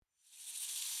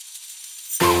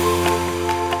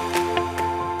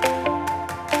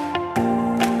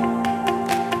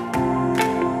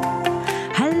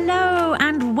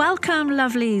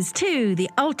lovelies, to the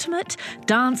Ultimate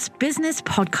Dance Business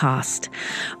Podcast.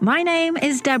 My name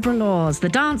is Deborah Laws, the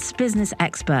dance business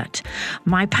expert.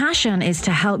 My passion is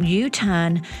to help you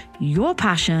turn your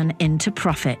passion into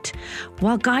profit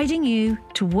while guiding you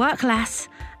to work less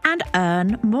and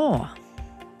earn more.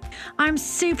 I'm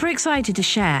super excited to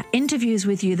share interviews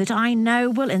with you that I know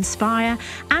will inspire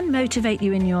and motivate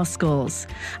you in your schools,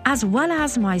 as well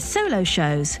as my solo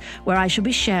shows where I shall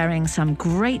be sharing some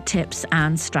great tips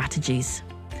and strategies.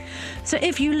 So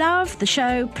if you love the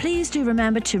show, please do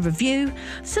remember to review,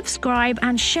 subscribe,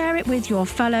 and share it with your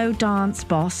fellow dance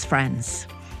boss friends.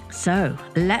 So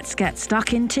let's get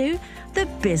stuck into the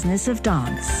business of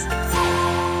dance.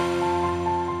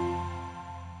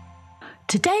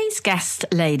 Today's guest,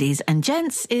 ladies and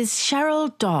gents, is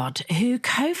Cheryl Dodd, who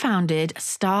co-founded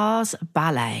Starz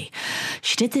Ballet.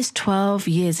 She did this 12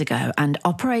 years ago and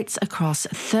operates across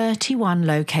 31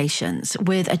 locations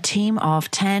with a team of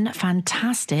 10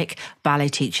 fantastic ballet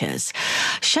teachers.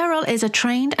 Cheryl is a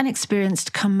trained and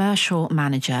experienced commercial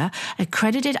manager,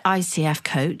 accredited ICF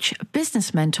coach,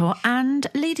 business mentor, and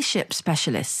leadership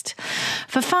specialist.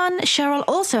 For fun, Cheryl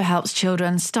also helps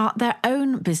children start their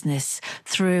own business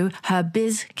through her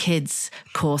Biz Kids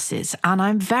courses, and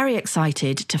I'm very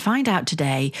excited to find out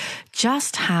today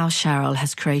just how Cheryl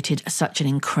has created such an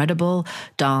incredible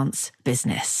dance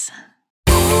business.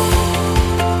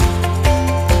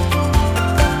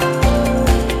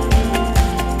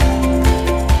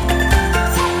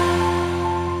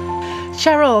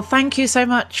 Cheryl, thank you so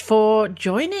much for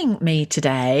joining me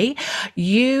today.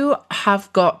 You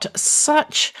have got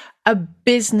such a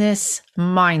business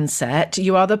mindset.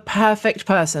 You are the perfect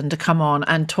person to come on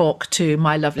and talk to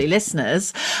my lovely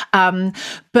listeners.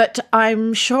 But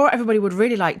I'm sure everybody would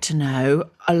really like to know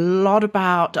a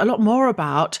lot more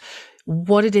about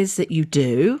what it is that you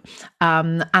do.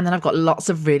 And then I've got lots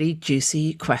of really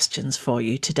juicy questions for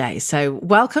you today. So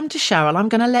welcome to Cheryl. I'm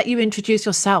going to let you introduce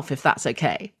yourself if that's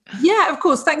okay. Yeah, of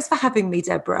course. Thanks for having me,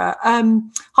 Deborah.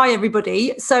 Hi,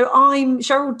 everybody. So I'm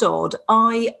Cheryl Dodd.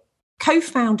 I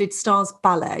co-founded Starz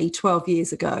Ballet 12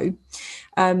 years ago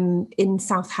in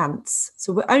South Hants.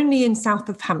 So we're only in south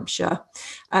of Hampshire,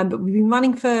 but we've been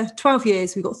running for 12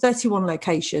 years. We've got 31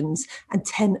 locations and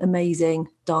 10 amazing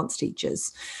dance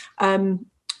teachers,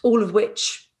 all of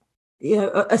which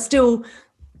are still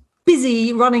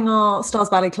busy running our Starz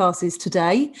Ballet classes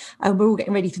today, and we're all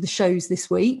getting ready for the shows this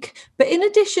week. But in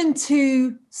addition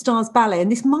to Starz Ballet,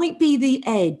 and this might be the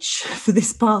edge for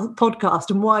this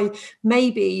podcast and why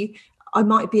maybe I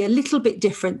might be a little bit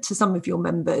different to some of your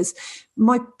members.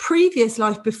 My previous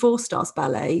life before Starz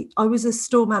Ballet, I was a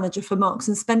store manager for Marks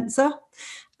and Spencer,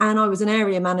 and I was an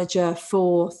area manager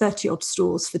for 30 odd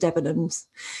stores for Debenhams.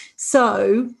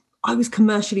 So I was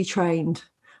commercially trained.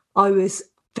 I was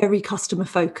very customer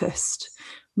focused.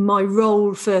 My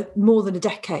role for more than a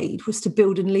decade was to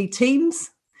build and lead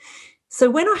teams. So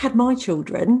when I had my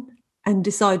children and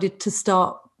decided to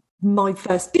start my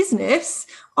first business,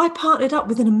 I partnered up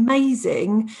with an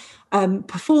amazing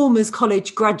Performers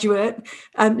College graduate,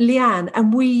 Leanne,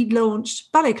 and we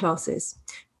launched ballet classes,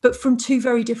 but from two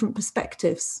very different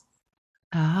perspectives.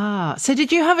 So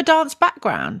did you have a dance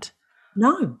background?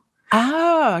 No.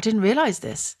 Oh, I didn't realise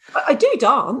this. I do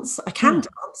dance. I can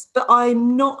dance, but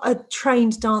I'm not a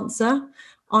trained dancer.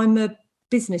 I'm a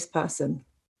business person.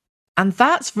 And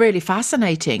that's really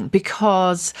fascinating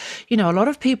because, a lot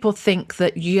of people think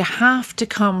that you have to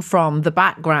come from the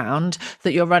background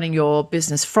that you're running your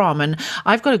business from. And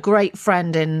I've got a great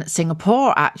friend in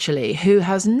Singapore, actually, who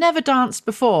has never danced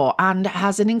before and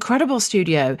has an incredible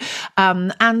studio.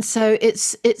 And so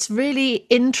it's really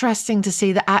interesting to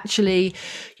see that actually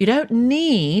you don't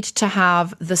need to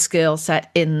have the skill set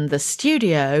in the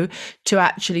studio to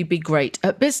actually be great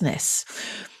at business.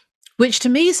 Which to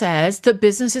me says that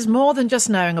business is more than just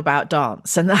knowing about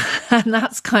dance. And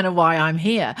that's kind of why I'm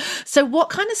here. So what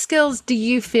kind of skills do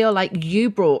you feel like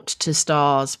you brought to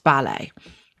Starz Ballet?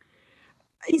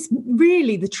 It's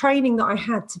really the training that I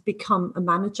had to become a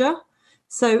manager.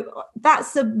 So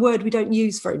that's a word we don't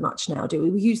use very much now, do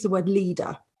we? We use the word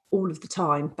leader all of the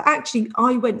time. But actually,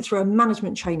 I went through a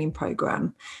management training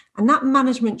program. And that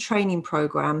management training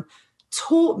program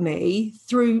taught me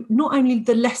through not only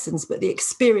the lessons, but the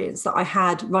experience that I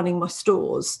had running my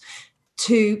stores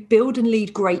to build and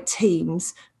lead great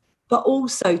teams, but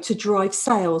also to drive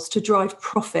sales, to drive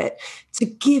profit, to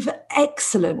give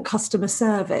excellent customer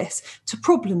service, to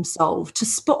problem solve, to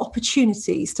spot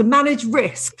opportunities, to manage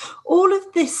risk, all of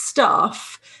this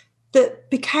stuff that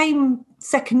became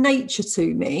second nature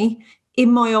to me in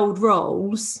my old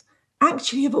roles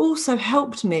actually have also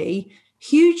helped me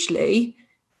hugely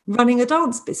running a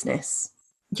dance business.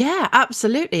 Yeah,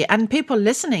 absolutely. And people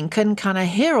listening can kind of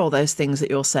hear all those things that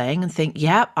you're saying and think,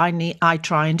 yeah, I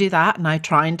try and do that and I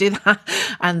try and do that.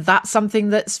 And that's something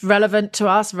that's relevant to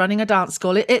us running a dance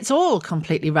school. It's all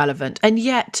completely relevant. And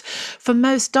yet, for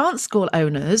most dance school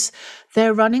owners,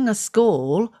 they're running a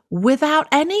school without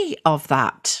any of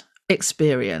that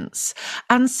experience.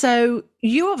 And so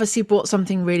you obviously brought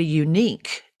something really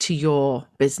unique to your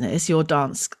business, your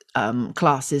dance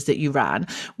classes that you ran,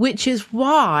 which is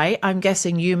why I'm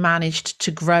guessing you managed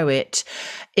to grow it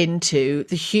into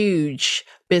the huge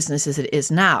business as it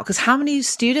is now. Because how many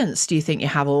students do you think you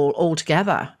have all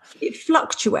together? It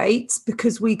fluctuates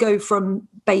because we go from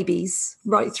babies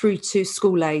right through to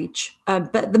school age.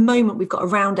 But at the moment, we've got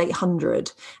around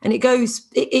 800, and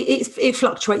it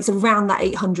fluctuates around that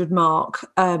 800 mark.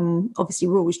 Obviously,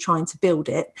 we're always trying to build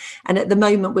it. And at the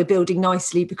moment, we're building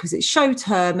nicely because it's show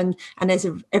term. And as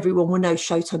everyone will know,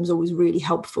 show term is always really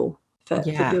helpful for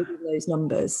building those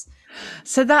numbers.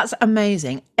 So that's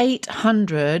amazing.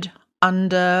 800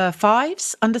 under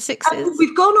fives, under sixes?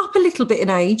 We've gone up a little bit in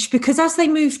age because as they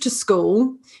move to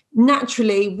school,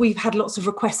 naturally, we've had lots of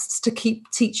requests to keep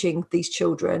teaching these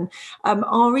children.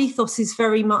 Our ethos is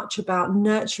very much about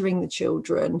nurturing the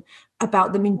children,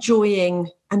 about them enjoying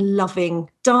and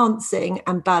loving dancing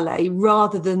and ballet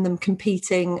rather than them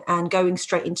competing and going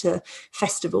straight into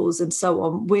festivals and so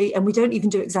on. We don't even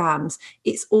do exams.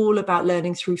 It's all about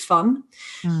learning through fun.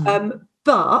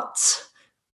 But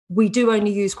we do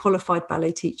only use qualified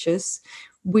ballet teachers.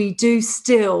 We do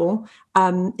still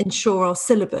ensure our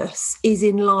syllabus is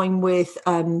in line with,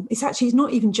 it's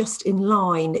not even just in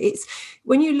line. It's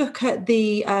when you look at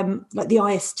the like the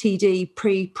ISTD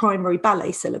pre-primary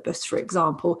ballet syllabus, for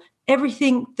example,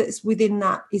 everything that's within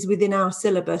that is within our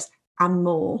syllabus and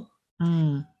more.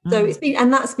 So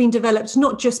that's been developed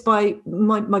not just by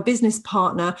my business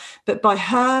partner, but by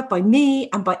her, by me,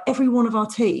 and by every one of our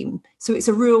team. So it's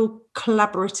a real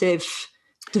collaborative,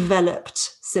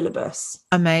 developed syllabus.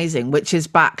 Amazing, which is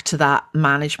back to that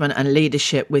management and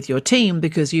leadership with your team,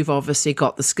 because you've obviously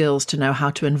got the skills to know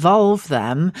how to involve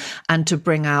them and to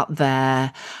bring out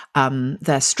their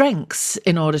strengths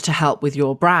in order to help with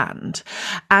your brand.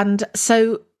 And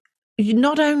so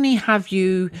not only have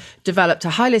you developed a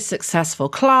highly successful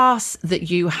class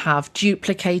that you have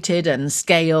duplicated and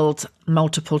scaled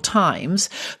multiple times,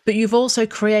 but you've also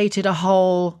created a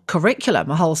whole curriculum,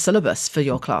 a whole syllabus for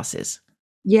your classes.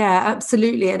 Yeah,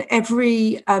 absolutely. And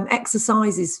every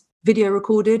exercise is video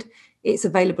recorded. It's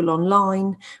available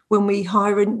online. When we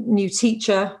hire a new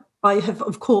teacher, I have,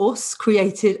 of course,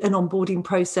 created an onboarding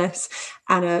process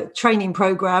and a training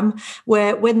program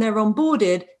where when they're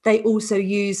onboarded, they also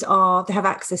they have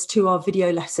access to our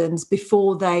video lessons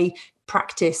before they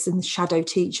practice and shadow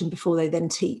teach and before they then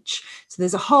teach. So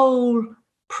there's a whole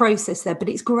process there, but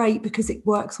it's great because it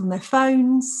works on their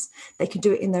phones. They can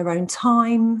do it in their own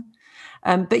time.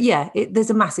 But yeah, there's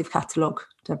a massive catalogue,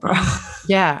 Deborah.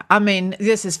 Yeah, I mean,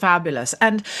 this is fabulous.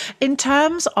 And in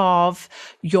terms of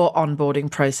your onboarding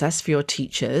process for your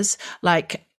teachers,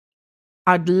 like,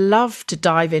 I'd love to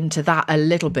dive into that a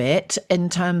little bit in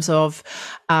terms of,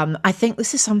 I think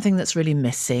this is something that's really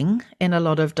missing in a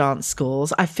lot of dance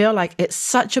schools. I feel like it's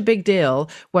such a big deal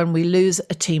when we lose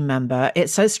a team member.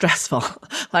 It's so stressful.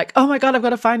 Like, oh my God, I've got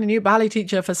to find a new ballet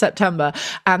teacher for September.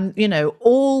 And,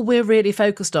 all we're really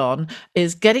focused on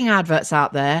is getting adverts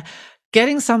out there,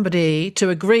 getting somebody to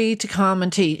agree to come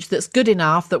and teach that's good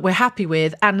enough, that we're happy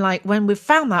with. And like when we've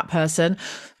found that person,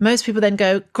 most people then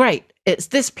go, great, it's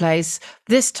this place,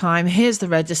 this time, here's the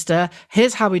register,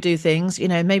 here's how we do things,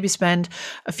 maybe spend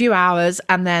a few hours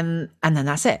and then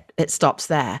that's it. It stops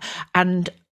there. And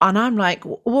I'm like,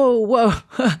 whoa,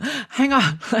 hang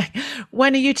on. Like,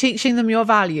 when are you teaching them your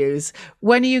values?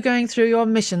 When are you going through your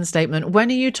mission statement? When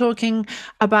are you talking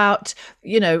about,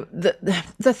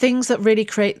 the things that really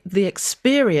create the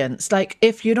experience? Like,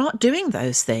 if you're not doing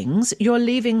those things, you're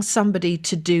leaving somebody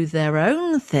to do their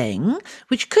own thing,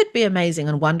 which could be amazing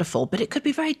and wonderful, but it could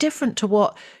be very different to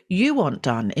what you want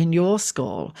done in your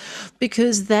school,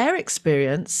 because their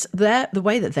experience, the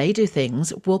way that they do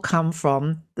things will come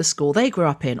from the school they grew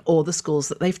up in or the schools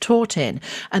that they've taught in.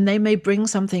 And they may bring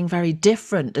something very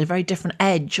different, a very different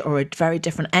edge or a very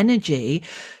different energy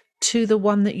to the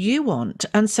one that you want.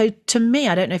 And so to me,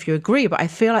 I don't know if you agree, but I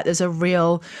feel like there's a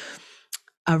real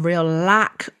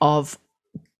lack of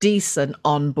decent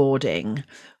onboarding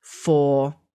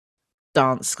for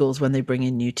dance schools when they bring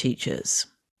in new teachers.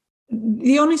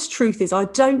 The honest truth is I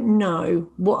don't know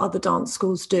what other dance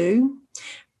schools do,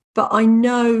 but I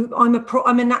know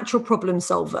I'm a natural problem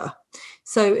solver.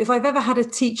 So if I've ever had a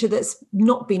teacher that's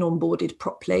not been onboarded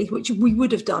properly, which we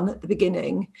would have done at the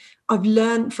beginning, I've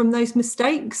learned from those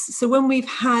mistakes. So when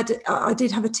I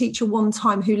did have a teacher one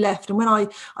time who left, and when I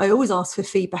always ask for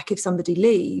feedback if somebody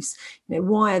leaves,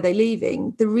 why are they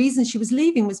leaving? The reason she was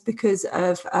leaving was because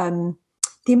of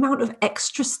the amount of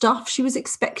extra stuff she was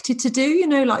expected to do,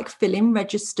 like fill in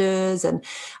registers and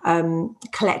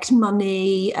collect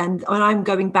money. And I'm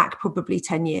going back probably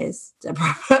 10 years,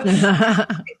 Deborah.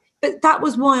 But that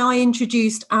was why I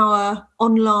introduced our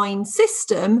online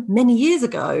system many years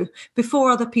ago,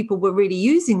 before other people were really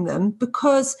using them,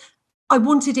 because I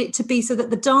wanted it to be so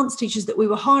that the dance teachers that we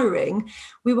were hiring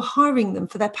them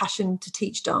for their passion to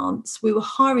teach dance. We were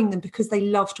hiring them because they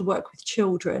love to work with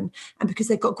children and because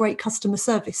they've got great customer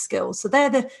service skills. So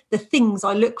they're the things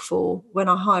I look for when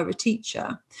I hire a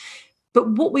teacher.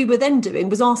 But what we were then doing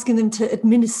was asking them to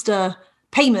administer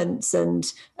payments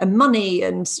and money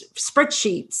and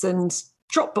spreadsheets and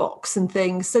Dropbox and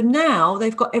things. So now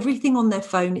they've got everything on their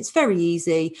phone. It's very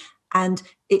easy, and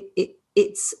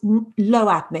it's low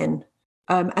admin,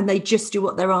 and they just do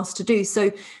what they're asked to do.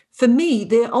 So for me,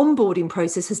 the onboarding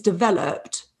process has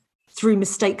developed through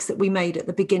mistakes that we made at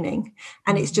the beginning,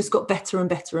 and it's just got better and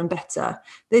better and better.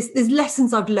 There's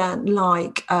lessons I've learned,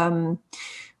 like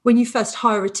when you first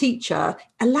hire a teacher,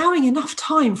 allowing enough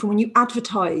time from when you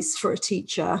advertise for a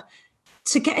teacher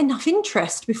to get enough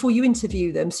interest before you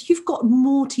interview them. So you've got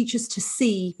more teachers to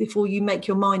see before you make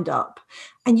your mind up,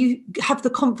 and you have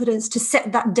the confidence to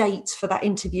set that date for that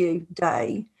interview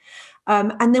day.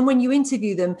 And then when you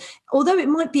interview them, although it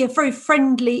might be a very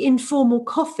friendly, informal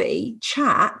coffee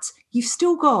chat, you've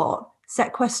still got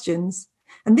set questions.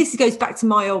 And this goes back to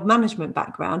my old management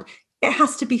background. It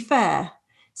has to be fair.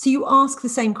 So you ask the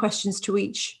same questions to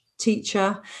each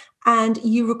teacher, and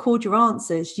you record your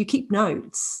answers, you keep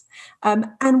notes,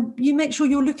 and you make sure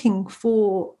you're looking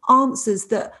for answers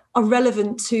that are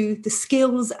relevant to the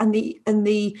skills and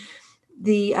the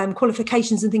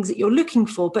qualifications and things that you're looking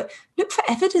for, but look for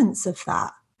evidence of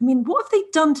that. I mean, what have they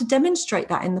done to demonstrate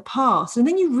that in the past? And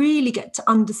then you really get to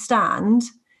understand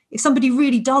if somebody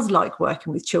really does like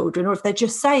working with children, or if they're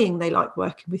just saying they like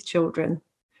working with children.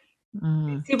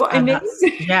 See what I mean?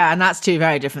 And that's two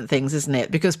very different things, isn't it?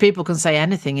 Because people can say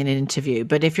anything in an interview,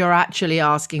 but if you're actually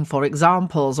asking for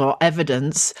examples or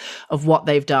evidence of what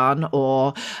they've done,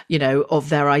 or of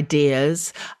their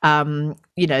ideas,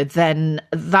 then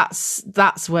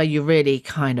that's where you really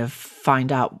kind of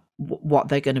find out what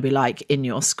they're going to be like in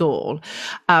your school.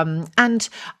 And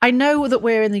I know that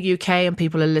we're in the UK and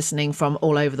people are listening from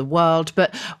all over the world,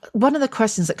 but one of the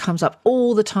questions that comes up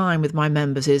all the time with my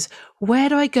members is, where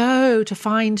do I go to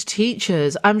find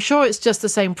teachers? I'm sure it's just the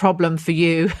same problem for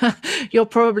you. You're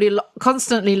probably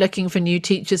constantly looking for new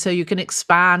teachers so you can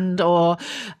expand or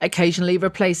occasionally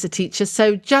replace a teacher.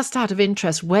 So just out of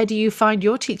interest, where do you find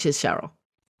your teachers, Cheryl?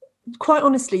 Quite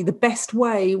honestly, the best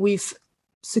way we've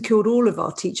secured all of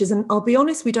our teachers, and I'll be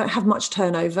honest, we don't have much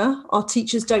turnover. Our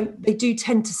teachers they do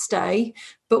tend to stay,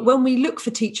 but when we look for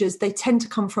teachers, they tend to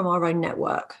come from our own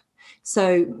network.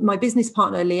 So my business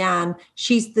partner, Leanne,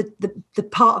 she's the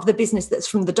part of the business that's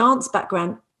from the dance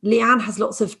background. Leanne has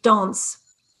lots of dance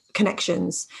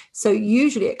connections. So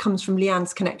usually it comes from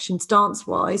Leanne's connections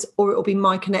dance-wise, or it'll be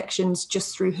my connections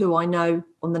just through who I know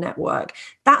on the network.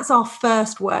 That's our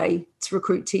first way to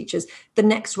recruit teachers. The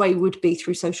next way would be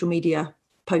through social media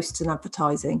posts and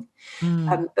advertising.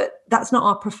 But that's not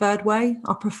our preferred way.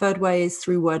 Our preferred way is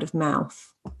through word of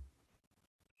mouth.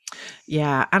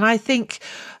 Yeah. And I think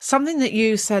something that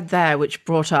you said there, which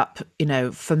brought up,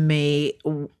 for me,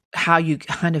 how you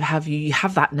kind of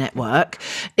have that network,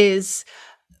 is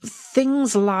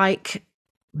things like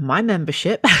my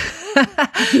membership,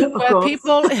 where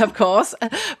people, of course,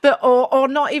 but or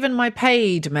not even my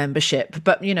paid membership,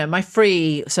 but my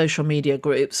free social media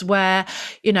groups, where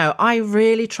I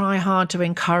really try hard to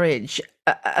encourage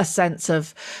a sense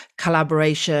of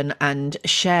collaboration and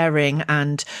sharing,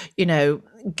 and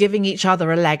giving each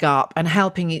other a leg up and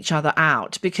helping each other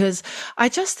out, because I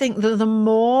just think that the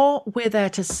more we're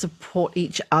there to support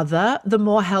each other, the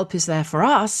more help is there for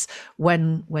us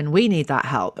when we need that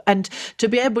help. And to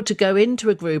be able to go into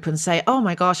a group and say, oh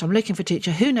my gosh, I'm looking for a teacher,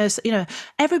 who knows,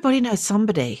 everybody knows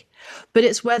somebody, but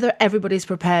it's whether everybody's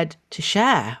prepared to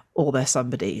share all their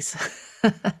somebodies.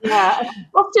 Yeah,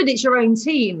 often it's your own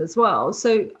team as well.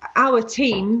 So our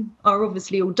team are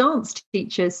obviously all dance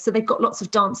teachers, so they've got lots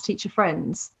of dance teacher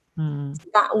friends. So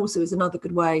that also is another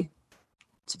good way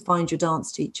to find your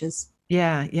dance teachers.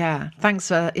 Yeah. Thanks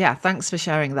for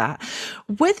sharing that.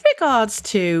 With regards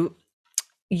to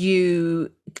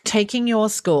you taking your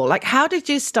school, like, how did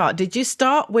you start? Did you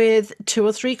start with 2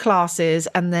 or 3 classes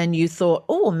and then you thought,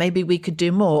 oh, maybe we could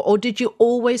do more? Or did you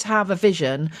always have a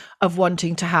vision of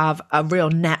wanting to have a real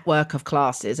network of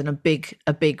classes and a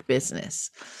big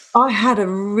business? I had a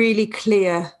really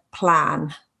clear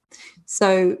plan.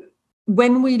 So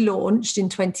when we launched in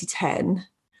 2010,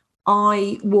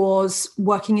 I was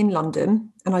working in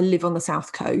London and I live on the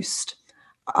South Coast.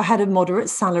 I had a moderate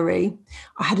salary.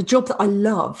 I had a job that I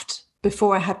loved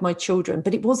before I had my children,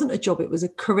 but it wasn't a job, it was a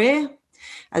career,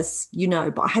 as you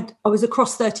know. But I was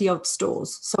across 30 odd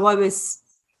stores. So I was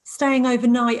staying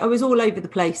overnight. I was all over the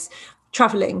place,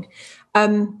 traveling.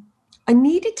 I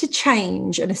needed to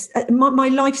change, and my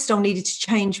lifestyle needed to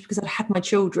change because I'd had my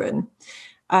children.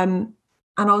 And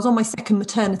I was on my second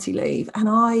maternity leave, and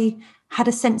I had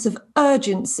a sense of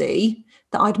urgency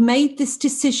that I'd made this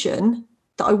decision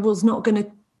that I was not going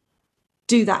to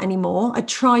do that anymore. I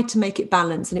tried to make it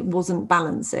balance and it wasn't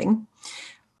balancing.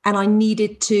 And I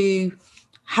needed to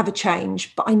have a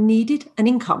change, but I needed an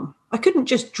income. I couldn't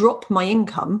just drop my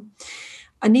income.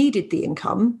 I needed the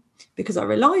income because I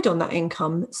relied on that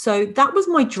income. So that was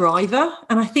my driver.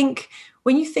 And I think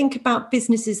when you think about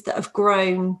businesses that have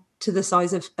grown to the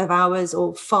size of ours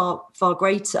or far, far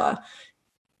greater,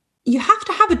 you have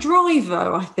to have a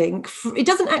driver, I think. It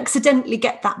doesn't accidentally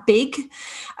get that big.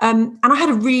 And I had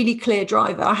a really clear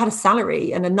driver. I had a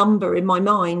salary and a number in my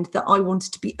mind that I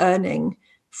wanted to be earning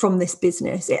from this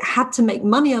business. It had to make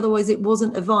money, otherwise it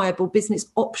wasn't a viable business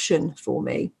option for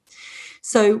me.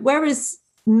 So whereas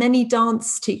many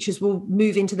dance teachers will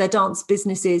move into their dance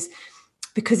businesses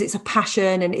because it's a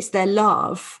passion and it's their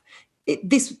love,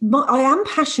 I am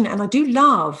passionate and I do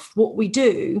love what we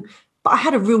do, but I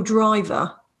had a real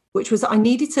driver, which was that I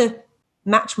needed to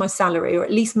match my salary or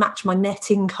at least match my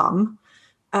net income.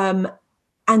 And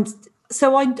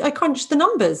so I crunched the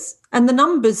numbers, and the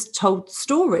numbers told the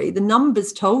story. The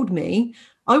numbers told me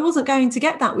I wasn't going to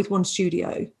get that with one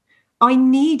studio. I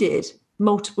needed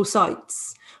multiple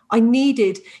sites. I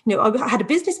needed, I had a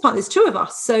business partner, there's 2 of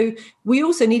us. So we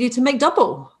also needed to make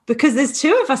double because there's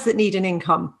 2 of us that need an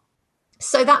income.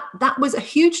 So that was a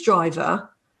huge driver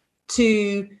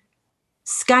to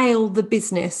scale the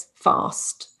business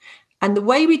fast. And the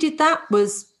way we did that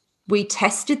was we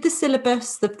tested the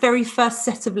syllabus, the very first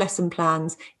set of lesson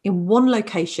plans in one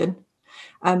location.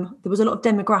 There was a lot of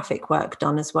demographic work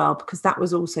done as well, because that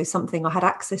was also something I had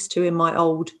access to in my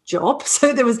old job.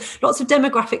 So there was lots of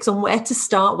demographics on where to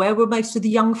start, where were most of the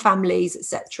young families,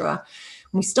 etc.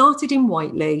 We started in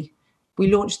Whiteley.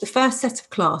 We launched the first set of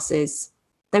classes.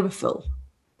 They were full.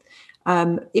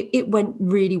 It went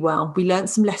really well. We learned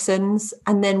some lessons,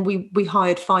 and then we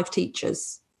hired 5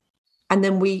 teachers, and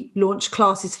then we launched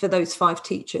classes for those 5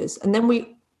 teachers, and then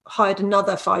we hired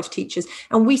another 5 teachers,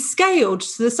 and we scaled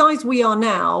to the size we are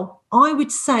now, I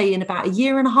would say, in about a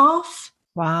year and a half.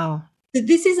 Wow.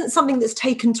 This isn't something that's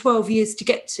taken 12 years to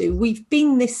get to. We've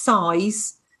been this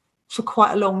size for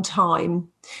quite a long time,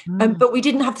 but we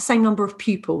didn't have the same number of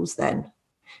pupils then.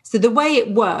 So the way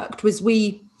it worked was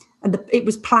it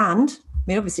was planned. I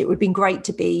mean, obviously, it would have been great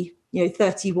to be,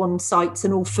 31 sites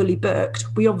and all fully booked.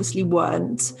 We obviously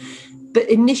weren't. But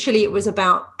initially, it was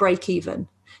about break even.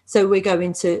 So we're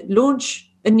going to launch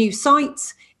a new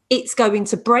site. It's going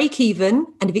to break even.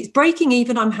 And if it's breaking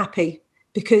even, I'm happy,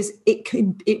 because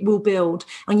it will build.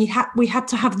 And we had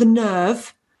to have the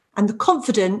nerve and the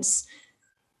confidence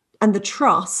and the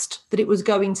trust that it was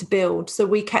going to build. So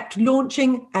we kept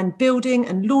launching and building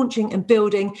and launching and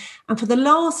building. And for the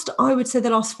last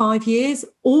 5 years,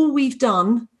 all we've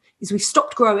done is we've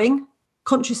stopped growing,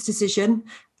 conscious decision,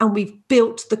 and we've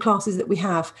built the classes that we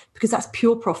have, because that's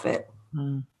pure profit.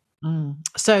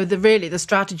 So the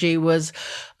strategy was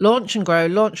launch and grow,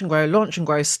 launch and grow, launch and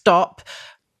grow, stop,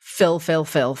 fill.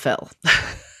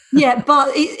 Yeah,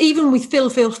 but even with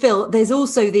fill, there's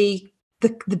also the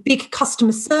big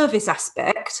customer service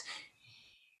aspect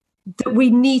that we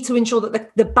need to ensure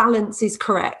that the balance is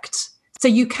correct. So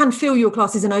you can fill your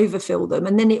classes and overfill them,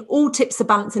 and then it all tips the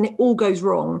balance and it all goes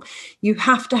wrong. You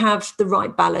have to have the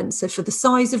right balance. So for the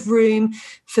size of room,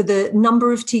 for the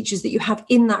number of teachers that you have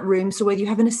in that room, so whether you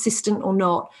have an assistant or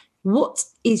not, what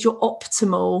is your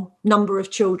optimal number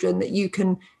of children that you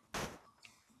can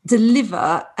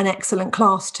deliver an excellent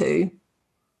class to,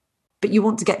 but you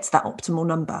want to get to that optimal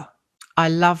number. I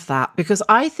love that, because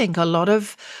I think a lot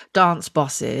of dance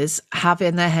bosses have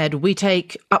in their head, we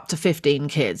take up to 15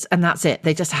 kids and that's it.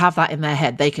 They just have that in their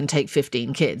head. They can take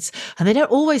 15 kids, and they don't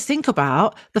always think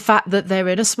about the fact that they're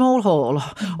in a small hall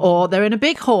or they're in a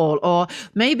big hall, or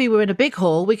maybe we're in a big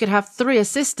hall. We could have 3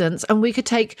 assistants and we could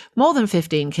take more than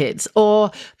 15 kids,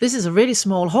 or this is a really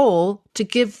small hall. To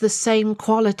give the same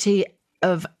quality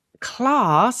of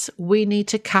class, we need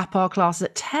to cap our class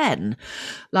at 10.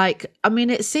 Like, I mean,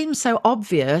 it seems so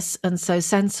obvious and so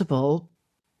sensible,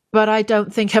 but I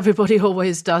don't think everybody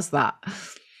always does that.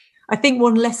 I think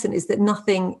one lesson is that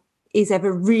nothing is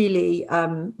ever really,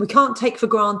 we can't take for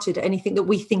granted anything that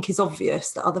we think is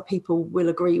obvious that other people will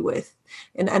agree with.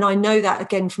 And I know that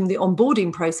again from the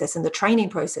onboarding process and the training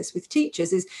process with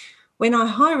teachers, is when I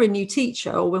hire a new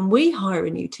teacher, or when we hire a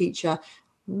new teacher,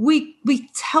 we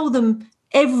tell them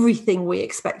everything we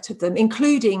expect of them,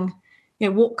 including, you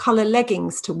know, what colour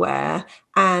leggings to wear,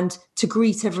 and to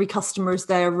greet every customer as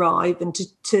they arrive, and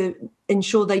to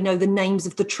ensure they know the names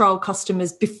of the trial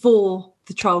customers before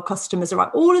the trial customers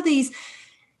arrive. All of these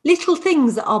little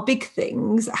things that are big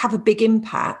things, that have a big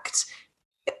impact,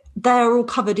 they're all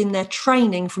covered in their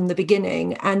training from the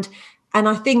beginning. And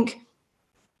I think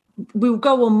we'll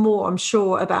go on more, I'm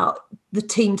sure, about the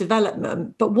team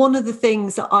development. But one of the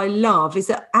things that I love is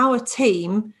that our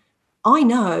team, I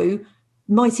know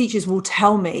my teachers will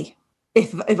tell me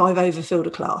if I've overfilled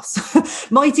a class.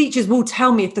 My teachers will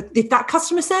tell me if that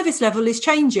customer service level is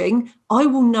changing. I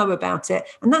will know about it.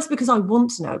 And that's because I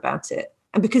want to know about it,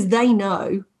 and because they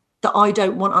know that I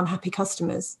don't want unhappy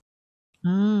customers.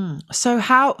 So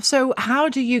how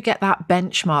do you get that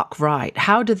benchmark right?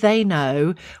 How do they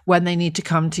know when they need to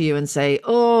come to you and say,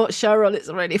 oh, Cheryl, it's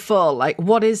really full? Like,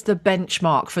 what is the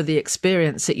benchmark for the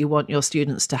experience that you want your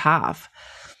students to have?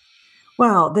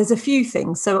 Well, there's a few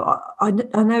things. So I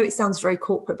know it sounds very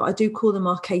corporate, but I do call them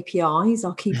our KPIs,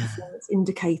 our key performance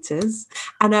indicators.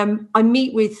 And I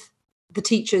meet with the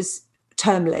teachers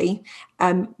termly,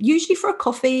 usually for a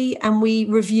coffee, and we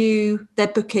review their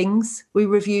bookings. We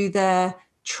review their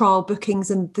trial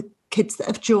bookings and the kids that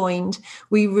have joined.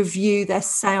 We review their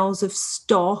sales of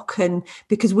stock, and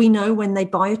because we know when they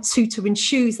buy a tutu and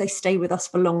shoes, they stay with us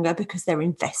for longer because they're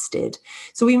invested.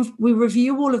 So we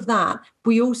review all of that.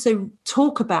 We also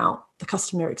talk about the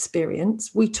customer experience.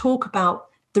 We talk about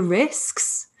the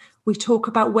risks. We talk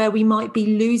about where we might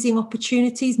be losing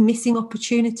opportunities, missing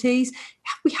opportunities.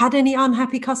 Have we had any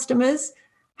unhappy customers?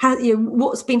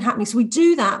 What's been happening? So we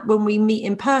do that when we meet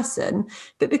in person.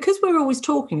 But because we're always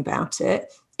talking about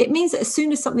it, it means that as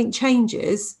soon as something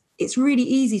changes, it's really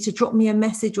easy to drop me a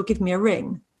message or give me a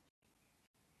ring.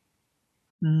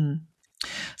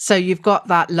 So you've got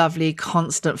that lovely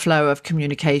constant flow of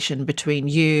communication between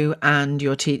you and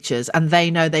your teachers, and they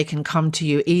know they can come to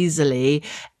you easily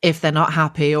if they're not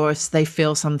happy or if they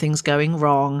feel something's going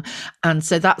wrong. And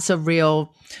so that's a really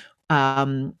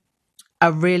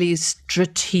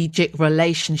strategic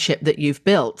relationship that you've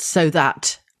built so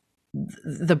that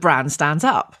the brand stands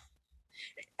up.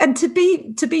 And to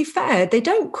be fair, they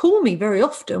don't call me very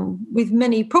often with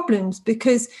many problems,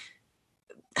 because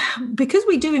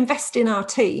we do invest in our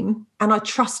team and I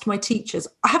trust my teachers.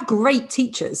 I have great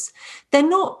teachers. They're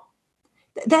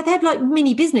like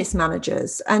mini business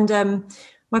managers. And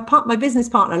my business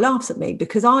partner laughs at me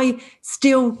because I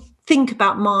still think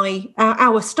about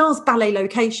our Starz Ballet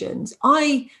locations.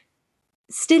 I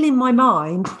still in my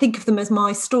mind think of them as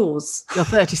my stores. Your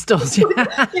 30 stores, yeah.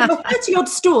 Yeah, my 30 odd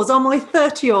stores are my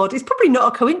 30 odd. It's probably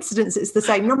not a coincidence it's the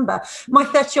same number. My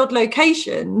 30 odd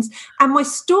locations, and my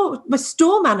store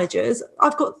managers,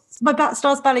 I've got my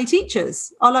Starz Ballet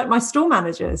teachers are like my store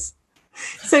managers.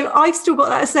 So I've still got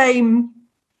that same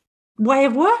way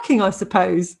of working, I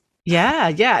suppose.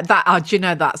 Yeah. That,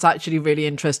 that's actually really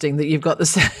interesting that you've got the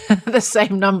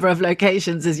same number of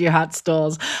locations as you had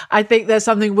stores. I think there's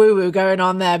something woo-woo going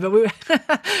on there, but we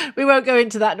won't go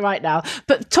into that right now.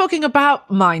 But talking about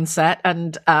mindset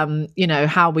and,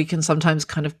 how we can sometimes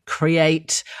kind of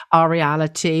create our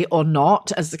reality or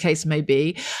not, as the case may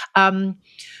be.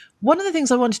 One of the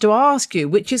things I wanted to ask you,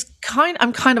 which is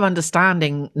I'm kind of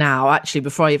understanding now, actually,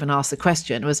 before I even asked the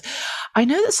question, was I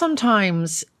know that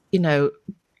sometimes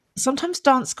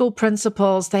dance school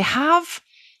principals, they have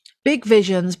big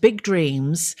visions, big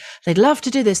dreams. They'd love to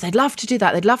do this. They'd love to do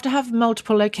that. They'd love to have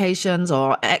multiple locations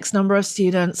or X number of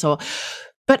students,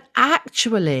 but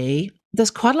actually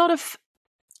there's quite a lot of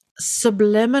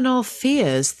subliminal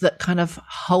fears that kind of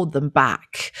hold them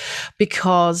back,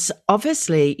 because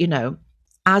obviously,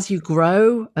 as you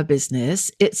grow a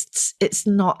business, it's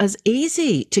not as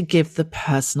easy to give the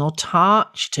personal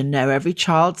touch, to know every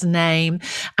child's name.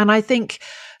 And I think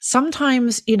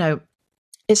sometimes,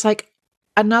 it's like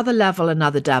another level,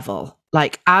 another devil.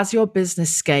 Like, as your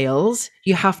business scales,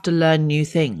 you have to learn new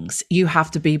things. You have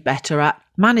to be better at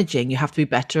managing. You have to be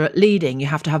better at leading. You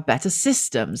have to have better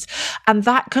systems. And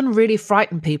that can really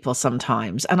frighten people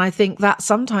sometimes. And I think that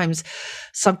sometimes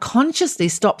subconsciously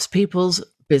stops people's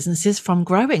businesses from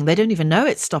growing. They don't even know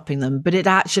it's stopping them, but it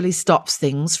actually stops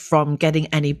things from getting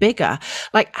any bigger.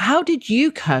 Like, how did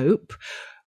you cope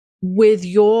with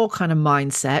your kind of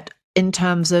mindset in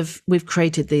terms of, we've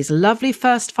created these lovely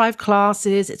first 5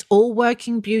 classes, it's all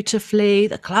working beautifully,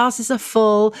 the classes are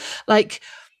full. Like,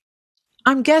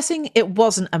 I'm guessing it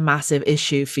wasn't a massive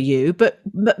issue for you, but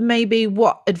maybe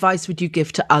what advice would you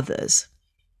give to others?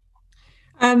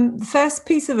 The first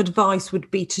piece of advice would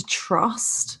be to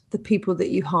trust the people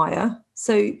that you hire.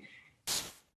 So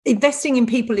investing in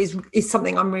people is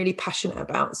something I'm really passionate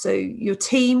about. So your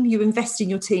team, you invest in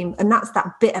your team, and that's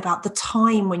that bit about the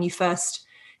time when you first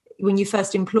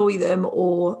employ them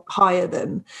or hire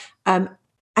them.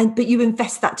 But you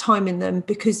invest that time in them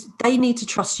because they need to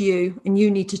trust you and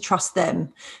you need to trust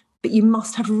them. But you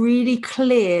must have really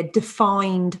clear,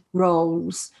 defined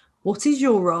roles. What is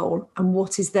your role and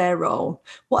what is their role?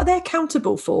 What are they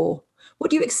accountable for? What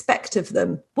do you expect of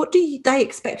them? What do they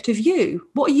expect of you?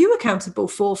 What are you accountable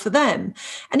for them?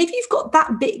 And if you've got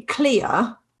that bit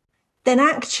clear, then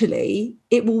actually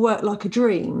it will work like a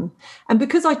dream. And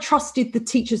because I trusted the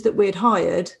teachers that we'd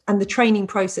hired and the training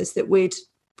process that we'd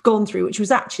gone through, which was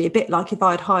actually a bit like if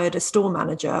I'd hired a store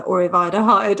manager or if I'd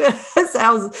hired a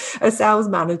sales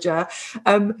manager,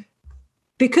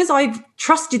 because I've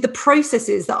trusted the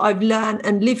processes that I've learned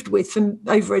and lived with for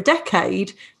over a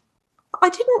decade, I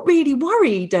didn't really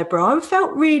worry, Deborah. I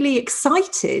felt really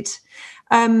excited.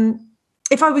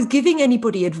 If I was giving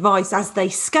anybody advice as they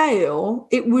scale,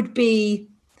 it would be,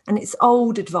 and it's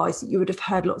old advice that you would have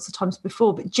heard lots of times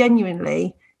before, but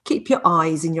genuinely keep your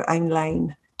eyes in your own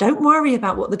lane. Don't worry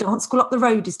about what the dance school up the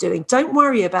road is doing. Don't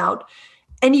worry about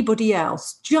anybody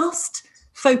else. Just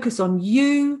focus on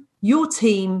you, your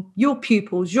team, your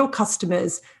pupils, your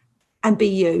customers, and be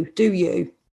you, do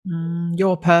you.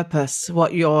 Your purpose,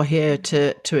 what you're here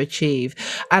to achieve.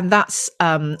 And that's,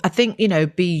 I think,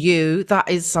 be you. That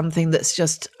is something that's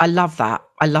just, I love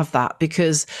that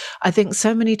because I think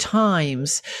so many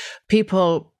times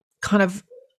people kind of,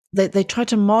 they try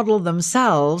to model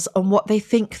themselves on what they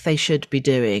think they should be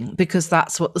doing because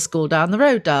that's what the school down the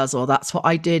road does, or that's what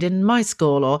I did in my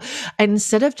school. Or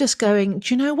instead of just going,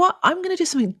 do you know what? I'm going to do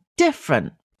something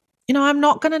different. I'm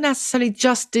not going to necessarily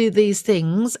just do these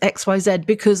things, X, Y, Z,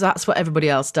 because that's what everybody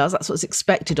else does. That's what's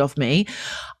expected of me.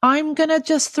 I'm going to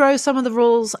just throw some of the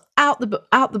rules out the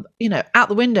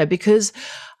window because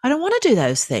I don't want to do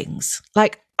those things.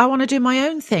 Like, I want to do my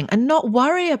own thing and not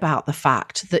worry about the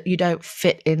fact that you don't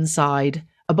fit inside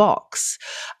a box.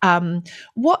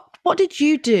 What did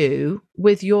you do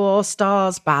with your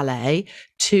Starz ballet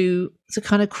to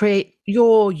kind of create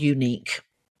your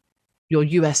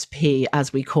USP,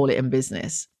 as we call it in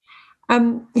business?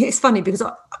 It's funny because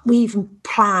we even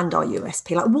planned our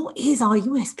USP. Like, what is our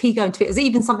USP going to be? It was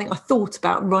even something I thought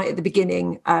about right at the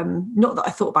beginning. Not that I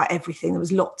thought about everything. There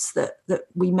was lots that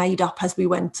we made up as we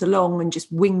went along and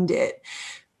just winged it.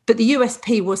 But the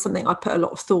USP was something I put a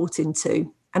lot of thought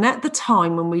into. And at the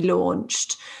time when we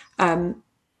launched, I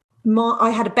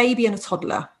had a baby and a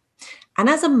toddler. And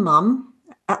as a mum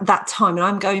at that time, and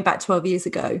I'm going back 12 years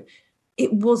ago,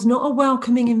 it was not a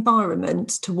welcoming environment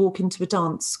to walk into a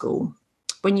dance school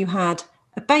when you had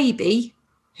a baby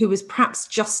who was perhaps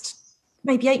just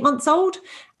maybe 8 months old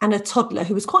and a toddler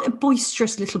who was quite a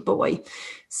boisterous little boy.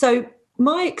 So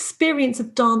my experience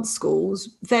of dance schools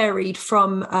varied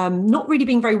from not really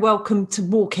being very welcome to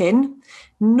walk in,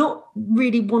 not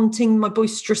really wanting my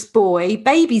boisterous boy.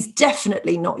 Babies,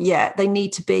 definitely not yet. They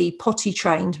need to be potty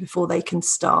trained before they can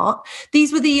start.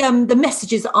 These were the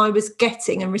messages that I was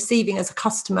getting and receiving as a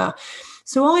customer.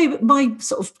 So my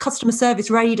sort of customer service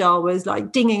radar was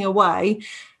like dinging away.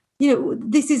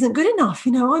 This isn't good enough.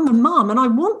 I'm a mum and I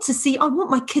want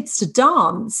my kids to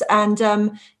dance, and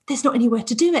there's not anywhere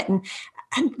to do it.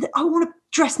 And I want to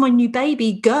dress my new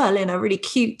baby girl in a really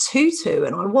cute tutu,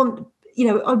 and I want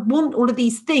all of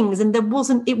these things, and it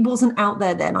wasn't out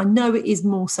there then. I know it is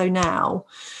more so now.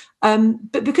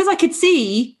 But because I could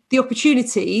see the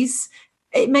opportunities,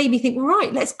 it made me think,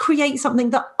 right, let's create something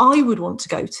that I would want to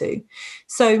go to.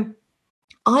 So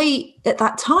I, at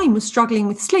that time, was struggling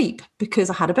with sleep because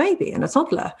I had a baby and a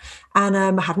toddler, and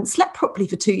I hadn't slept properly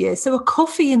for 2 years. So a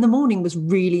coffee in the morning was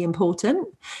really important.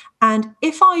 And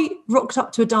if I rocked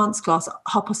up to a dance class at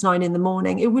 9:30 in the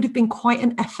morning, it would have been quite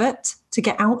an effort to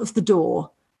get out of the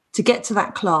door, to get to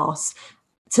that class,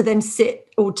 to then sit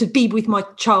or to be with my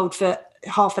child for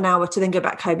half an hour to then go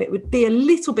back home. It would be a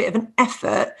little bit of an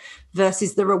effort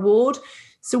versus the reward.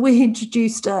 So we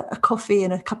introduced a coffee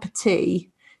and a cup of tea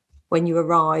when you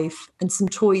arrive and some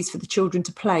toys for the children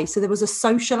to play. So there was a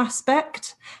social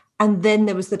aspect, and then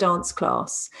there was the dance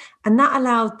class. And that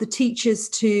allowed the teachers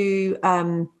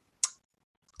to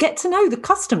get to know the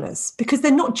customers, because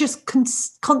they're not just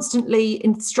constantly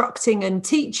instructing and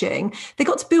teaching. They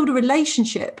got to build a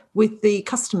relationship with the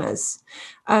customers.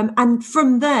 And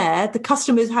from there, the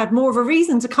customers had more of a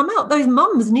reason to come out. Those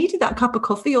mums needed that cup of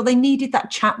coffee, or they needed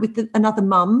that chat with another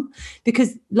mum,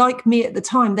 because like me at the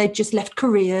time, they'd just left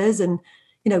careers and,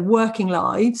 working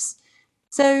lives.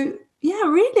 So, yeah,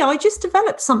 really, I just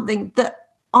developed something that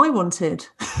I wanted.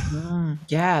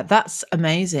 Yeah, that's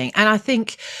amazing. And I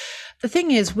think the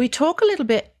thing is, we talk a little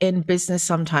bit in business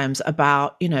sometimes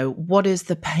about, what is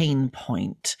the pain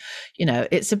point?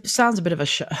 It sounds a bit of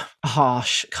a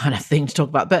harsh kind of thing to talk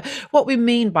about. But what we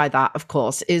mean by that, of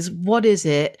course, is what is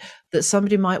it that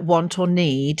somebody might want or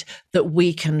need that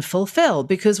we can fulfill?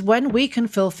 Because when we can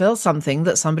fulfill something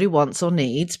that somebody wants or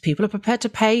needs, people are prepared to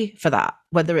pay for that,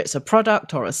 whether it's a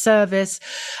product or a service.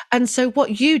 And so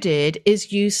what you did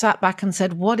is you sat back and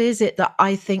said, what is it that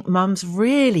I think mums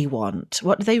really want?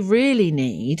 What do they really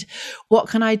need? What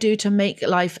can I do to make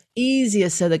life easier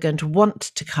so they're going to want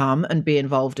to come and be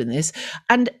involved in this?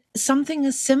 And something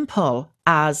as simple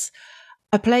as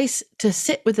a place to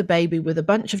sit with a baby with a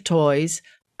bunch of toys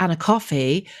and a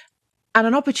coffee and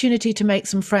an opportunity to make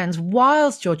some friends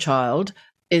whilst your child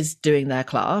is doing their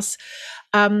class,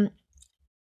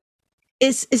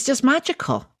 is just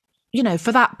magical.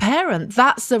 For that parent,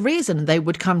 that's the reason they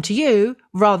would come to you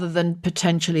rather than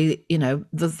potentially,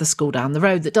 the school down the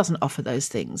road that doesn't offer those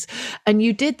things. And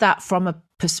you did that from a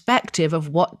perspective of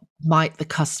what might the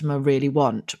customer really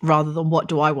want, rather than what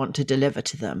do I want to deliver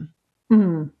to them.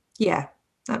 Yeah.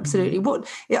 Absolutely.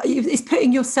 It's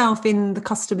putting yourself in the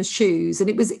customer's shoes. And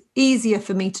it was easier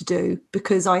for me to do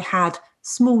because I had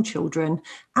small children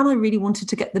and I really wanted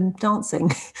to get them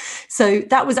dancing. So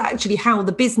that was actually how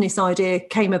the business idea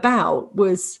came about.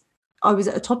 I was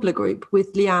at a toddler group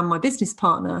with Leanne, my business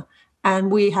partner,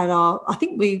 and we had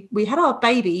we had our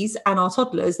babies and our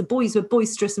toddlers. The boys were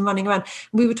boisterous and running around.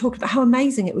 And we were talking about how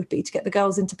amazing it would be to get the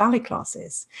girls into ballet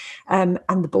classes, and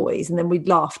the boys. And then we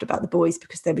laughed about the boys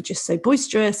because they were just so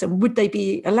boisterous, and would they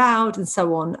be allowed, and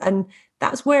so on. And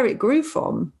that's where it grew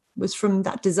from, was from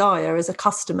that desire as a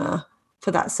customer for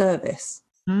that service.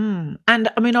 And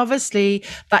I mean, obviously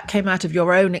that came out of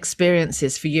your own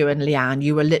experiences for you and Leanne.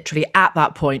 You were literally at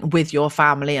that point with your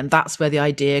family, and that's where the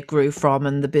idea grew from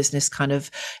and the business kind of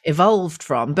evolved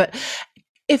from. But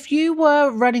if you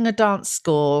were running a dance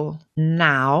school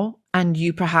now and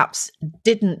you perhaps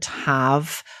didn't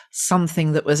have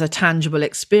something that was a tangible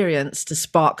experience to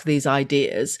spark these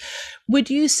ideas, would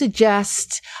you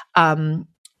suggest,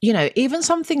 even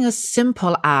something as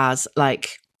simple as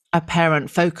like a parent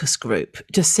focus group,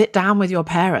 to sit down with your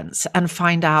parents and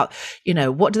find out,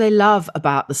 what do they love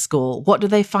about the school? What do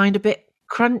they find a bit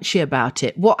crunchy about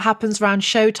it? What happens around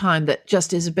showtime that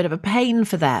just is a bit of a pain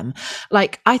for them?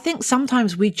 Like, I think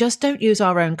sometimes we just don't use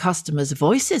our own customers'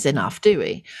 voices enough, do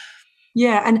we?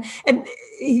 Yeah, and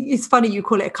it's funny you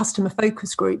call it a customer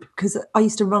focus group, because I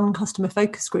used to run customer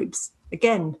focus groups,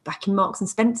 again, back in Marks and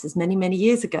Spencer's many, many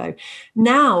years ago.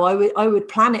 Now I would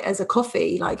plan it as a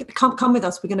coffee, like, come with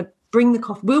us. We're going to bring the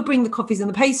coffee. We'll bring the coffees and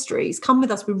the pastries. Come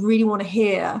with us. We really want to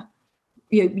hear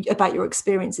about your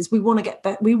experiences. We want to get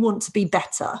better. We want to be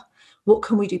better. What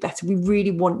can we do better? We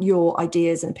really want your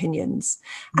ideas and opinions.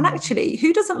 And actually,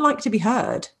 who doesn't like to be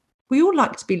heard? We all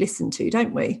like to be listened to,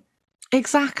 don't we?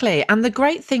 Exactly. And the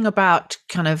great thing about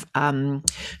kind of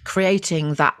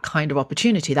creating that kind of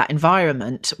opportunity, that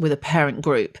environment with a parent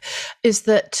group, is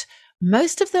that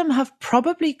most of them have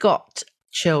probably got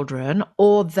children,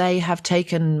 or they have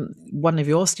taken one of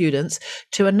your students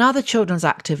to another children's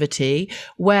activity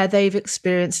where they've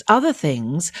experienced other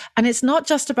things. And it's not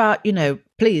just about,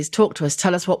 please talk to us,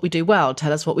 tell us what we do well,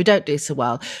 tell us what we don't do so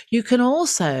well. You can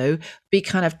also be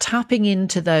kind of tapping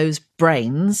into those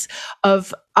brains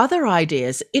of other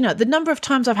ideas. The number of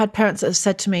times I've had parents that have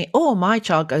said to me, oh, my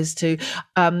child goes to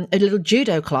a little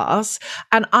judo class.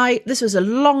 And this was a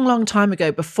long, long time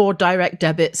ago, before direct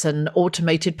debits and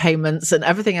automated payments and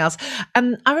everything else.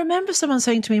 And I remember someone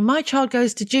saying to me, my child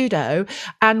goes to judo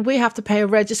and we have to pay a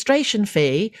registration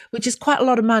fee, which is quite a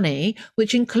lot of money,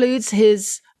 which includes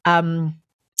his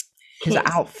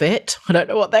outfit. I don't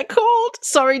know what they're called.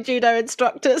 Sorry, judo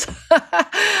instructors.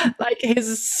 Like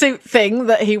his suit thing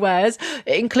that he wears.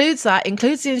 It includes the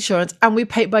insurance, and we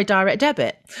pay by direct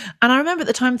debit. And I remember at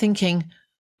the time thinking,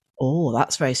 oh,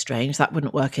 that's very strange. That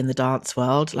wouldn't work in the dance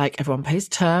world. Like everyone pays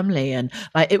termly, and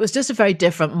like it was just a very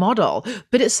different model.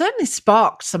 But it certainly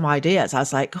sparked some ideas. I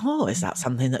was like, oh, is that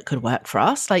something that could work for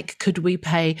us? Like, could we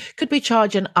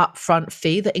charge an upfront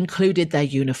fee that included their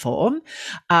uniform?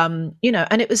 And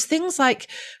it was things like,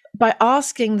 by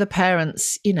asking the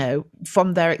parents,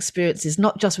 from their experiences,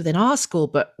 not just within our school,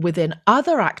 but within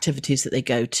other activities that they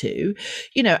go to,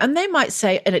 and they might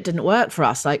say, and it didn't work for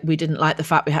us. Like, we didn't like the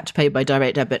fact we had to pay by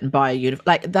direct debit and buy a uniform.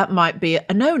 Like, that might be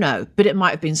a no-no, but it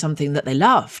might have been something that they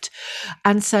loved.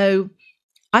 And so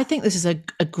I think this is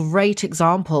a great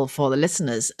example for the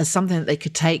listeners as something that they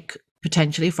could take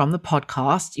potentially from the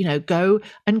podcast, go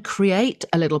and create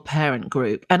a little parent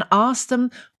group and ask them,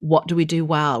 what do we do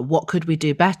well? What could we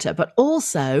do better? But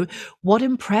also, what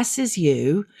impresses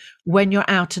you when you're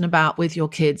out and about with your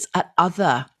kids at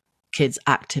other kids'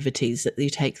 activities that you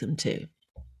take them to?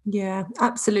 Yeah,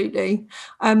 absolutely.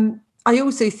 I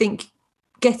also think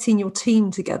getting your team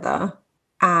together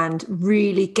and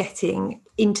really getting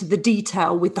into the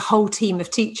detail with the whole team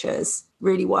of teachers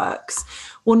really works.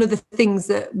 One of the things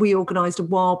that we organised a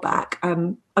while back,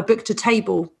 I booked a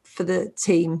table for the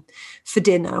team for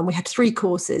dinner, and we had 3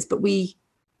 courses, but we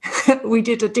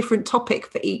did a different topic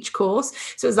for each course.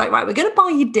 So it was like, right, we're going to buy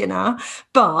you dinner,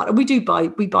 but we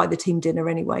buy the team dinner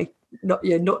anyway. Not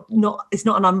it's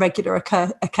not an unregular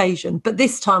occasion, but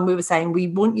this time we were saying we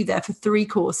want you there for 3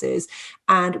 courses,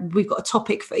 and we've got a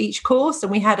topic for each course,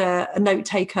 and we had a note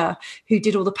taker who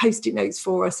did all the post-it notes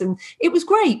for us, and it was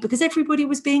great because everybody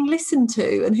was being listened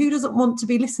to, and who doesn't want to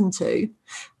be listened to?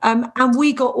 And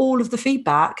we got all of the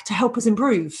feedback to help us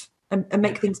improve and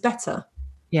make things better.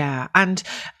 Yeah. And,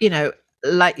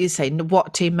 like you say,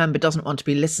 what team member doesn't want to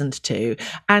be listened to?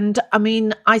 And I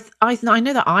mean, I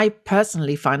know that I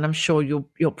personally find, I'm sure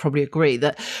you'll probably agree,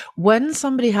 that when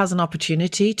somebody has an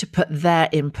opportunity to put their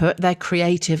input, their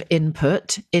creative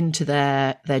input into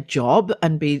their job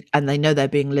and they know they're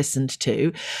being listened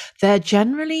to, they're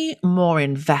generally more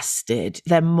invested.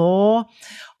 They're more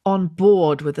on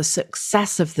board with the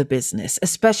success of the business,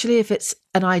 especially if it's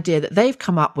an idea that they've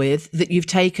come up with, that you've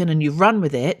taken and you've run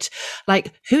with it.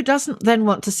 Like, who doesn't then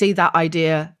want to see that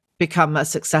idea become a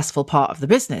successful part of the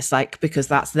business? Like, because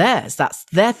that's theirs, that's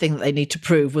their thing that they need to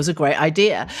prove was a great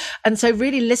idea. And so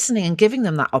really listening and giving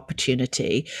them that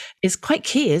opportunity is quite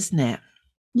key, isn't it?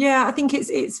 Yeah, I think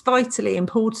it's vitally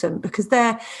important because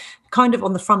they're kind of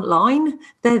on the front line.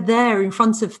 They're there in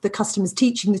front of the customers,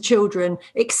 teaching the children,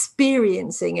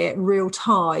 experiencing it real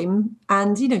time.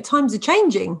 And, times are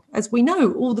changing, as we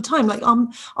know, all the time. Like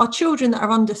our children that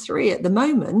are under 3 at the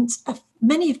moment,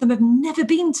 many of them have never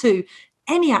been to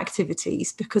any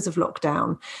activities because of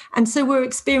lockdown. And so we're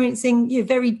experiencing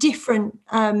very different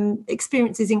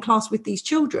experiences in class with these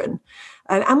children.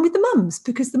 And with the mums,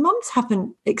 because the mums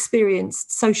haven't experienced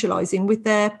socialising with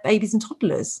their babies and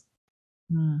toddlers.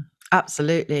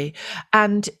 Absolutely.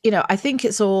 And, I think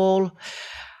it's all,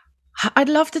 I'd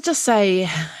love to just say,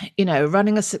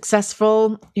 running a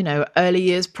successful, early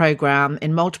years program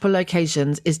in multiple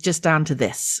locations is just down to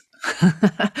this.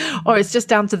 Or it's just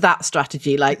down to that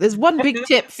strategy. Like, there's one big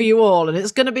tip for you all and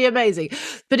it's going to be amazing.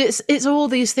 But it's all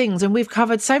these things, and we've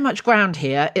covered so much ground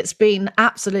here. It's been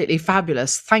absolutely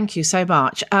fabulous. Thank you so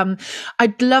much.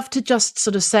 I'd love to just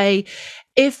sort of say,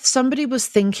 if somebody was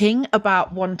thinking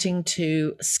about wanting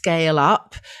to scale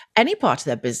up any part of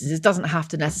their business, it doesn't have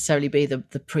to necessarily be the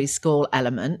preschool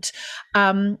element.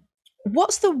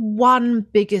 What's the one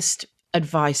biggest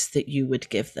advice that you would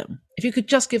give them? If you could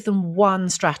just give them one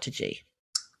strategy.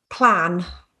 Plan.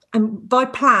 And by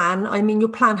plan, I mean your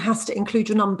plan has to include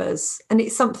your numbers. And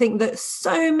it's something that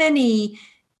so many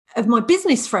of my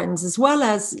business friends, as well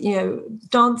as,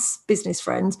 dance business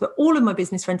friends, but all of my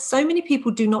business friends, so many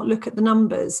people do not look at the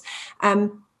numbers.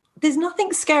 There's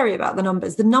nothing scary about the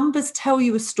numbers. The numbers tell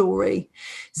you a story.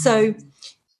 So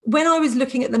when I was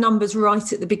looking at the numbers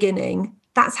right at the beginning,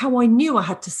 that's how I knew I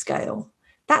had to scale.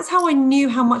 That's how I knew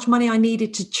how much money I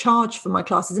needed to charge for my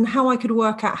classes and how I could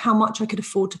work out how much I could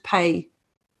afford to pay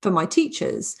for my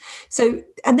teachers. So,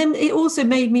 and then it also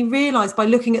made me realise by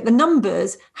looking at the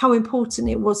numbers how important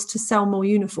it was to sell more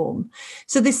uniform.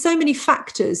 So there's so many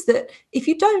factors that if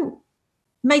you don't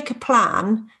make a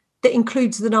plan that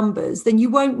includes the numbers, then you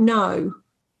won't know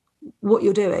what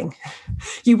you're doing.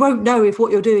 You won't know if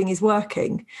what you're doing is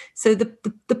working. So the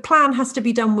plan has to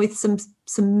be done with some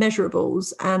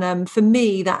measurables. And for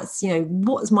me, that's,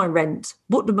 what is my rent?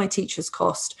 What do my teachers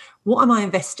cost? What am I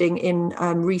investing in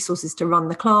resources to run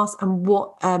the class? And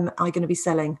what am I going to be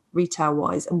selling retail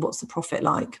wise? And what's the profit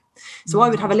like? So I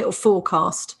would have a little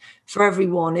forecast for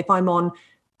everyone. If I'm on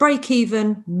break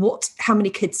even, how many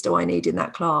kids do I need in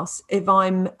that class? If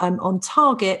I'm on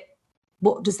target,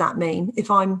 what does that mean? If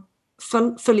I'm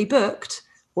fully booked,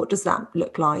 what does that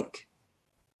look like?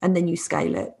 And then you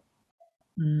scale it.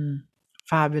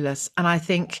 Fabulous. And I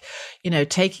think,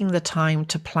 taking the time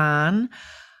to plan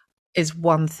is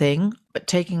one thing, but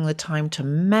taking the time to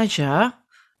measure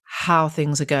how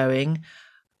things are going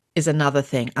is another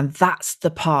thing. And that's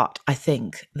the part, I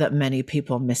think, that many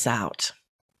people miss out.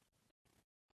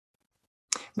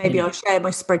 Maybe I'll share my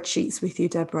spreadsheets with you,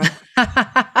 Deborah.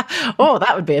 Oh,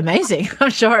 that would be amazing. I'm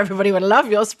sure everybody would love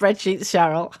your spreadsheets,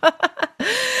 Cheryl.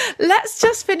 Let's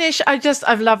just finish.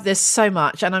 I've loved this so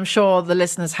much, and I'm sure the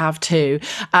listeners have too.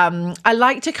 I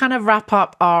like to kind of wrap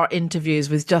up our interviews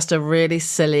with just a really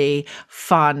silly,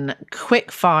 fun,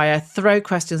 quick fire, throw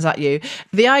questions at you.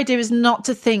 The idea is not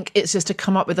to think it's just to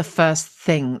come up with the first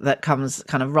thing that kind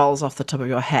of rolls off the top of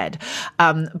your head.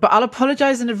 But I'll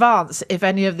apologize in advance if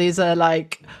any of these are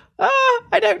like,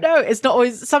 I don't know. It's not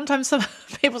always, sometimes some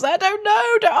people say, I don't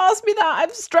know, don't ask me that, I'm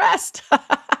stressed.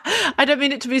 I don't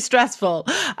mean it to be stressful.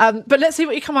 But let's see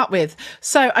what you come up with.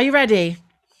 So are you ready?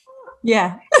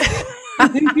 Yeah.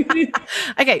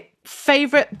 Okay.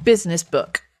 Favorite business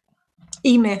book?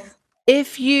 E-Myth.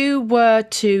 If you were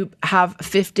to have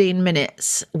 15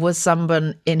 minutes with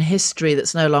someone in history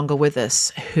that's no longer with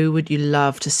us, who would you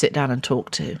love to sit down and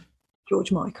talk to?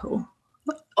 George Michael.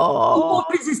 Oh. Or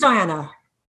Princess Diana.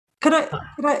 Could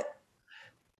I?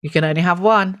 You can only have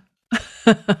one.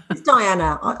 It's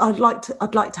Diana. I'd like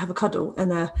to have a cuddle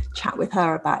and a chat with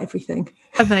her about everything.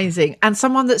 Amazing. And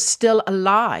someone that's still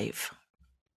alive.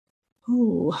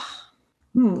 Oh,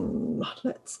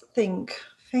 let's think.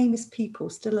 Famous people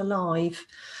still alive.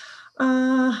 Oprah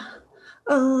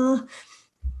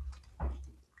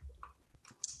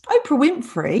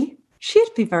Winfrey. She'd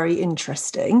be very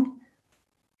interesting.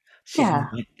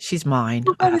 She's mine.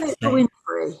 We'll go with Oprah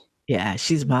Winfrey. Yeah,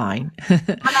 she's mine.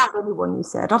 I'd have anyone you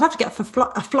said. I'd have to get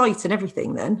a flight and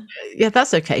everything then. Yeah,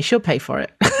 that's okay. She'll pay for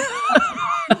it.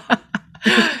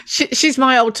 She's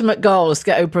my ultimate goal, is to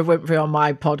get Oprah Winfrey on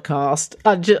my podcast.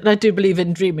 I do believe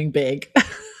in dreaming big.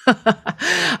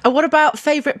 And what about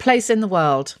favourite place in the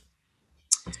world?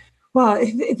 Well,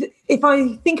 if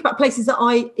I think about places that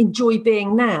I enjoy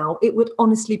being now, it would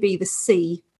honestly be the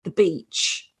sea, the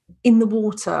beach, in the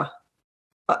water.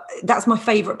 That's my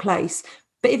favourite place.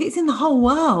 But if it's in the whole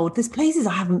world, there's places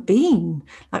I haven't been.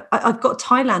 Like I've got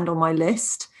Thailand on my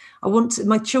list.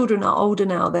 My children are older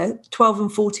now. They're 12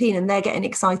 and 14, and they're getting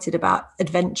excited about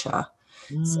adventure.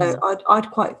 So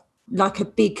I'd quite like a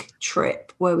big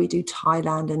trip where we do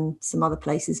Thailand and some other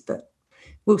places, but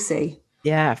we'll see.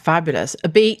 Yeah, fabulous. A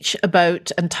beach, a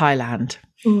boat, and Thailand.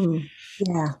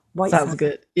 Yeah. Sounds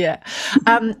good. Yeah.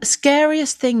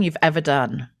 Scariest thing you've ever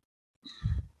done?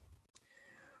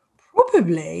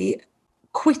 Probably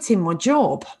quitting my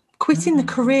job, quitting the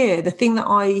career, the thing that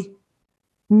I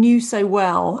knew so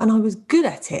well, and I was good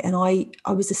at it, and I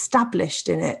was established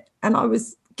in it, and I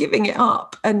was giving it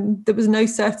up, and there was no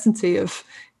certainty of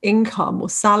income or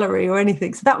salary or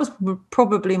anything. So that was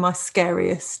probably my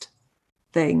scariest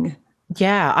thing.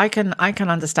 Yeah, I can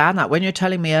understand that. When you're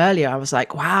telling me earlier, I was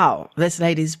like, wow, this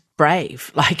lady's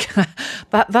brave. Like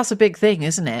that's a big thing,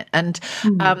 isn't it? And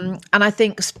I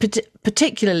think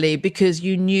particularly because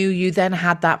you knew you then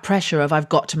had that pressure of, I've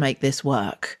got to make this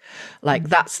work. Like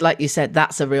that's, like you said,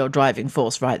 that's a real driving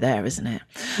force right there, isn't it?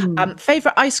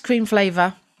 Favorite ice cream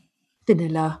flavor?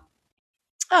 Vanilla.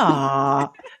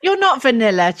 Ah, you're not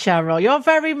vanilla, Cheryl. You're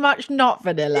very much not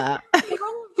vanilla.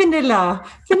 Vanilla's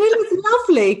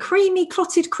lovely. Creamy,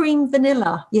 clotted cream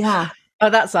vanilla. Yeah. Oh,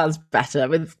 that sounds better.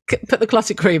 Put the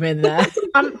clotted cream in there.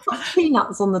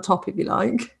 Peanuts on the top, if you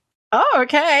like. Oh,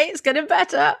 okay. It's getting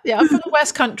better. Yeah, I'm from the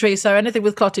West Country, so anything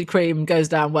with clotted cream goes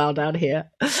down well down here.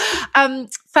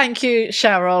 Thank you,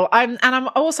 Cheryl.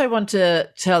 I also want to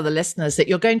tell the listeners that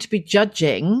you're going to be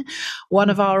judging one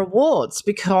of our awards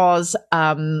because,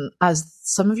 as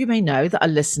some of you may know that are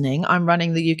listening, I'm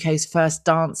running the UK's first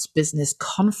dance business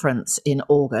conference in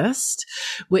August,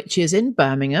 which is in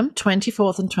Birmingham,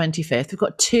 24th and 25th. We've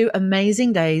got 2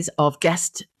 amazing days of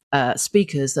guest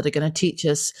speakers that are going to teach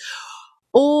us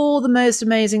all the most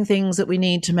amazing things that we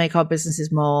need to make our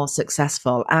businesses more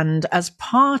successful. And as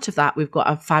part of that, we've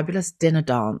got a fabulous dinner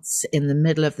dance in the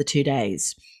middle of the 2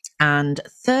 days and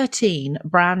 13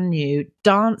 brand new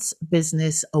dance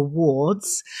business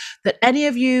awards that any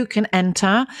of you can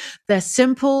enter. They're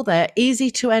simple. They're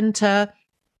easy to enter.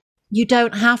 You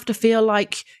don't have to feel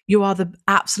like you are the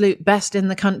absolute best in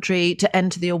the country to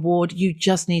enter the award. You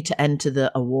just need to enter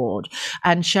the award.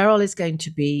 And Cheryl is going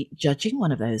to be judging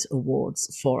one of those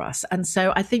awards for us. And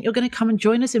so I think you're going to come and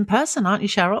join us in person, aren't you,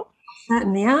 Cheryl?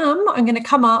 Certainly am. I'm going to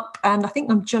come up and I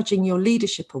think I'm judging your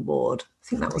leadership award. I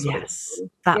think that was what it Yes, was.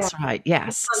 that's right.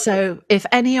 Yes. So if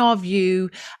any of you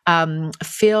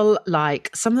feel like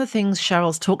some of the things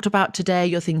Cheryl's talked about today,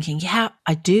 you're thinking, yeah,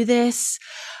 I do this.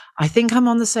 I think I'm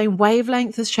on the same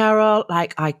wavelength as Cheryl.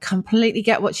 Like, I completely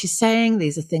get what she's saying.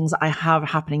 These are things that I have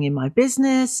happening in my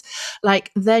business.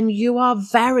 Like, then you are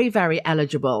very, very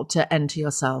eligible to enter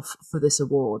yourself for this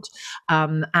award.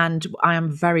 And I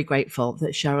am very grateful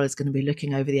that Cheryl is going to be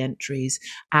looking over the entries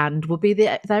and will be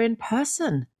there in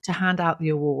person to hand out the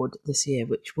award this year,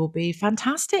 which will be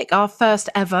fantastic. Our first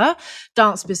ever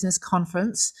dance business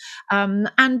conference.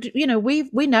 And, you know, we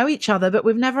know each other, but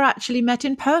we've never actually met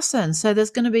in person. So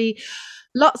there's going to be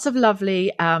lots of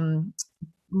lovely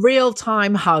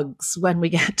real-time hugs when we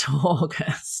get to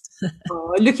August.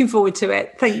 Oh, looking forward to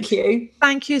it. Thank you.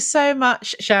 Thank you so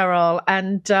much, Cheryl,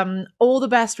 and all the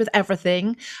best with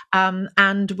everything.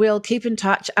 And we'll keep in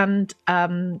touch and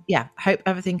hope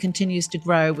everything continues to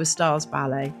grow with Starz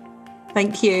Ballet.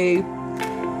 Thank you.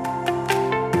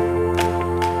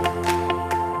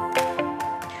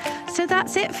 So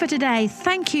that's it for today.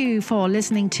 Thank you for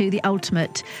listening to the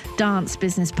Ultimate Dance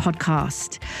Business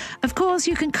Podcast. Of course,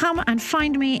 you can come and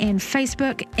find me in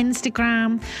Facebook,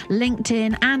 Instagram,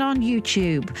 LinkedIn, and on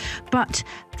YouTube. But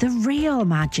the real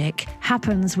magic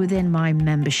happens within my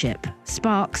membership.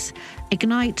 Sparks,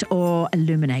 Ignite, or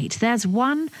Illuminate. There's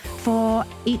one for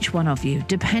each one of you,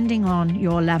 depending on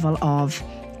your level of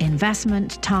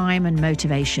investment, time, and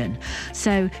motivation.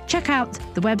 So check out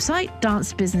the website,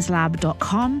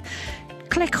 dancebusinesslab.com.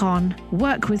 Click on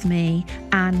Work With Me,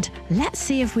 and let's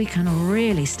see if we can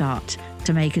really start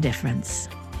to make a difference.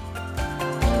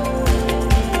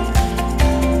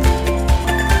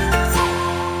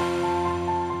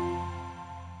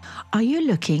 Are you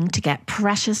looking to get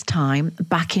precious time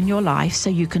back in your life so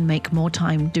you can make more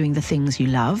time doing the things you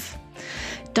love?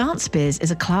 DanceBiz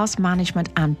is a class management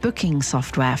and booking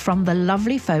software from the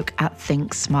lovely folk at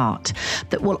Think Smart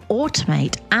that will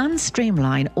automate and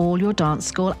streamline all your dance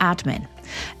school admin.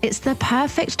 It's the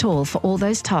perfect tool for all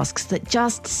those tasks that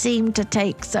just seem to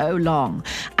take so long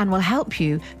and will help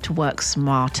you to work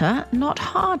smarter, not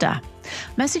harder.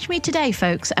 Message me today,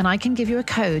 folks, and I can give you a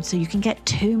code so you can get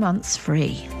 2 months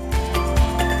free.